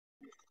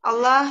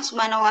Allah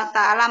Subhanahu wa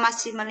taala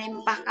masih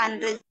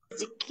melimpahkan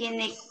rezeki,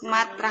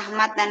 nikmat,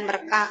 rahmat dan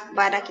berkah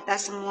kepada kita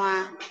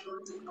semua.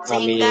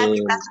 Sehingga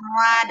kita Amin.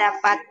 semua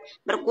dapat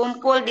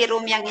berkumpul di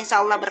room yang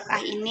insya Allah berkah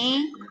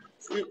ini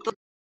untuk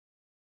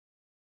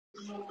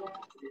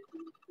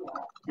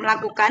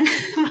melakukan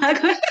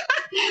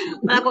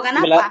melakukan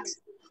apa? Mela-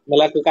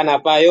 Melakukan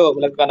apa? Yuk,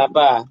 melakukan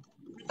apa?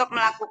 Untuk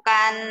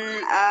melakukan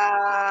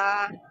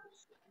eh,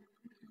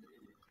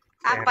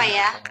 apa Sharing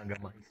ya? tentang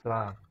agama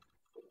Islam.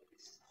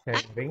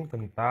 Sharing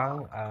tentang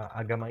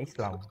agama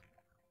Islam.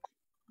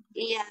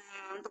 Iya,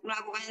 untuk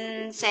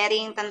melakukan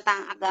sharing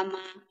tentang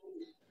agama.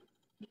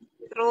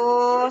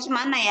 Terus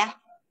mana ya?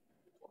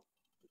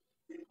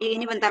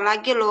 Ini bentar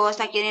lagi loh,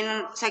 saya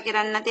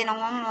kira nanti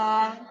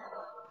ngomong.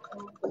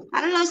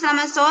 Halo,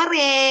 selamat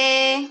sore.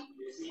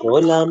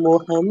 Qala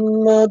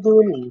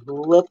Muhammadun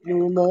huwa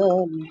ibnu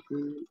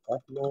Maliki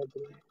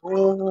Ahmadu.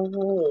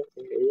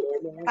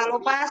 Tak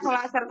lupa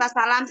sholat serta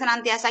salam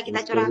senantiasa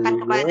kita curahkan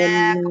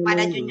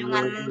kepada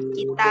junjungan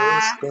kita,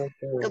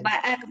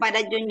 kepada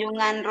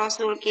junjungan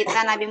Rasul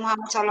kita Nabi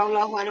Muhammad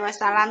Shallallahu Alaihi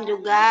Wasallam,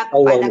 juga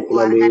kepada Allahumma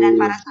keluarga dan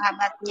amin. para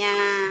sahabatnya.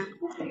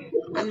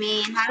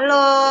 Amin.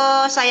 Halo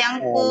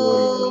sayangku,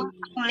 Amin.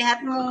 aku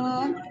melihatmu.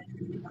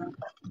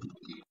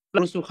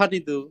 Musuhat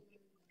itu.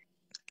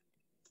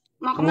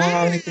 Mau kemana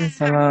nih?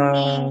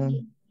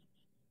 Waalaikumsalam.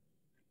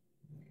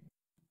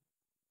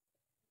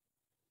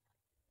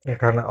 Ya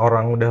karena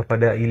orang udah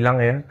pada hilang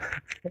ya,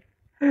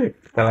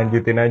 kita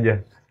lanjutin aja.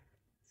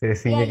 Iya,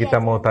 Sesinya iya, kita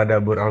mau jangan.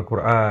 tadabbur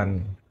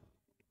Al-Quran,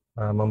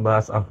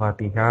 membahas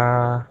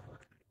Al-Fatihah,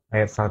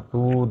 ayat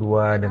 1,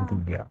 2, dan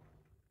 3.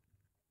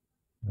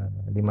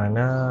 Di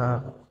mana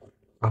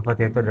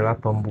Al-Fatihah itu adalah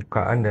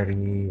pembukaan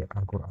dari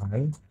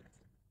Al-Quran.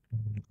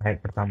 Ayat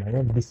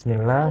pertamanya,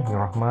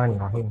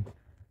 Bismillahirrahmanirrahim.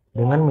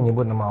 Dengan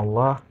menyebut nama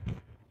Allah,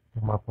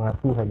 yang Maha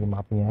Pengasih lagi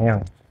Maha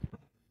Penyayang.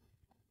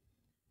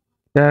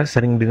 Kita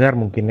sering dengar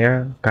mungkin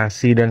ya,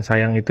 kasih dan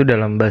sayang itu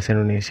dalam bahasa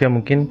Indonesia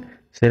mungkin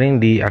sering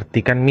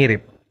diartikan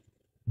mirip.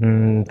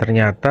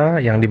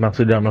 Ternyata yang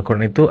dimaksud dalam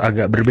Al-Quran itu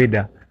agak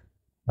berbeda.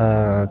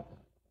 Eh,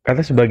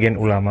 Kata sebagian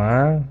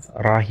ulama,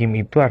 rahim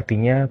itu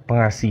artinya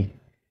pengasih.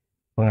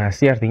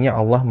 Pengasih artinya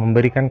Allah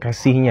memberikan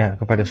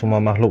kasihnya kepada semua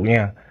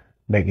makhluknya,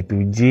 baik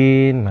itu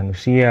jin,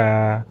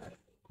 manusia,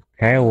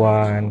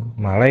 hewan,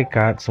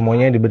 malaikat,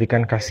 semuanya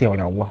diberikan kasih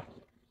oleh Allah.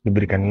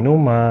 Diberikan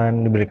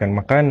minuman, diberikan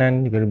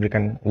makanan, juga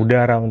diberikan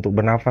udara untuk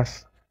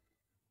bernafas,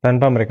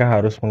 tanpa mereka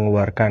harus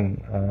mengeluarkan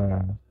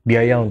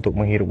biaya untuk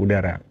menghirup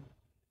udara.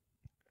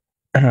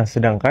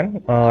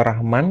 Sedangkan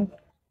Rahman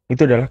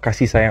itu adalah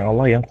kasih sayang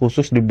Allah yang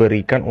khusus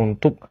diberikan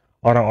untuk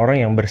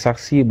orang-orang yang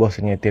bersaksi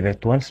bahwasanya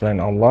tidak Tuhan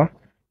selain Allah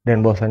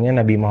dan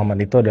bahwasanya Nabi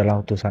Muhammad itu adalah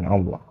utusan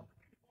Allah.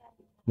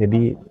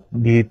 Jadi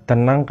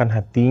ditenangkan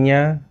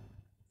hatinya,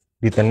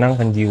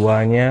 ditenangkan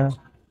jiwanya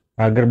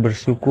agar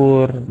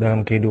bersyukur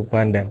dalam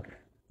kehidupan dan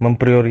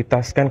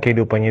memprioritaskan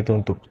kehidupannya itu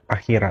untuk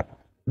akhirat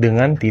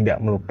dengan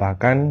tidak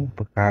melupakan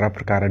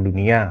perkara-perkara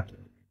dunia.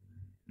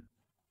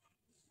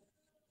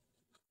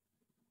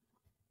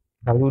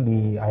 Lalu di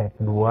ayat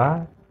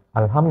kedua,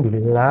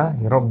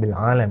 Alhamdulillahirabbil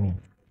alamin.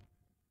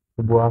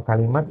 Sebuah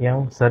kalimat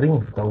yang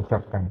sering kita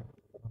ucapkan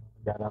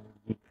dalam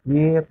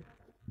zikir,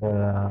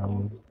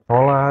 dalam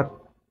sholat,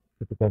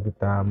 ketika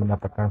kita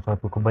mendapatkan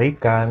suatu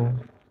kebaikan,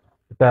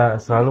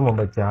 kita selalu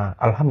membaca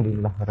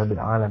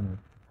Alhamdulillahirabbil alamin,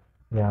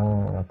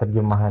 yang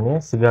terjemahannya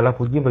segala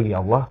puji bagi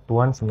Allah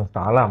Tuhan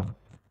semesta alam.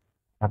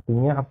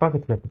 Artinya apa?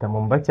 Ketika kita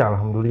membaca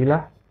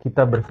Alhamdulillah,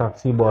 kita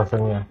bersaksi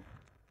bahwasanya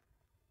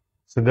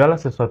segala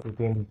sesuatu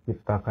yang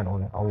diciptakan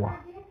oleh Allah,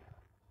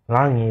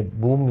 langit,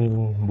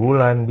 bumi,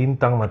 bulan,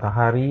 bintang,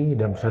 matahari,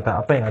 dan beserta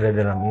apa yang ada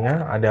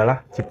dalamnya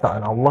adalah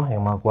ciptaan Allah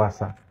yang Maha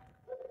Kuasa.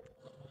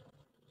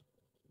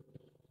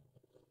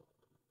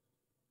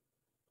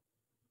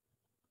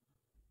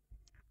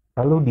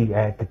 Lalu di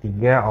ayat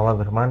ketiga Allah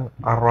berfirman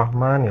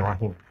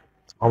Ar-Rahmanir-Rahim.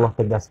 Allah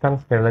tegaskan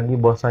sekali lagi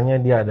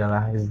bahwasanya dia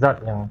adalah zat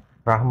yang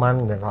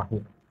Rahman dan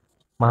Rahim,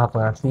 Maha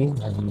Pengasih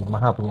lagi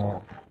Maha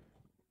Penyayang.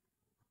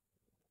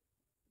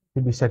 Itu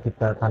bisa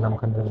kita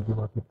tanamkan dalam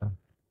jiwa kita.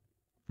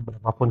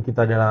 Berapapun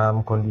kita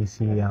dalam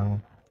kondisi yang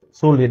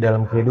sulit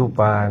dalam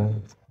kehidupan,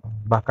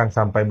 bahkan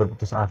sampai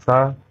berputus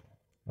asa,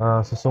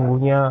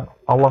 sesungguhnya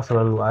Allah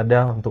selalu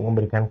ada untuk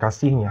memberikan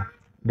kasihnya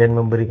dan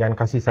memberikan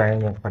kasih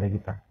sayangnya kepada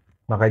kita.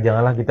 Maka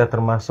janganlah kita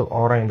termasuk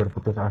orang yang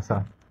berputus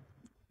asa.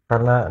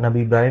 Karena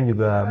Nabi Ibrahim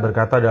juga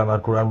berkata dalam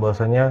Al-Quran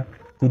bahwasanya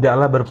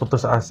tidaklah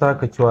berputus asa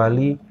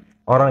kecuali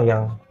orang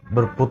yang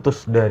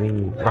berputus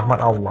dari rahmat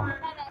Allah.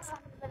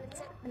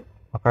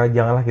 Maka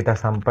janganlah kita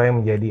sampai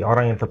menjadi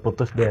orang yang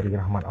terputus dari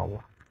rahmat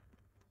Allah.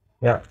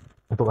 Ya,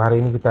 untuk hari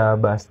ini kita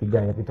bahas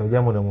 3 ayat itu aja,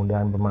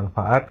 mudah-mudahan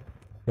bermanfaat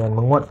dan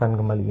menguatkan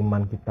kembali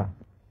iman kita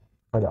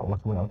pada Allah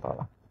Subhanahu wa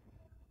taala.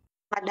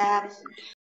 Pada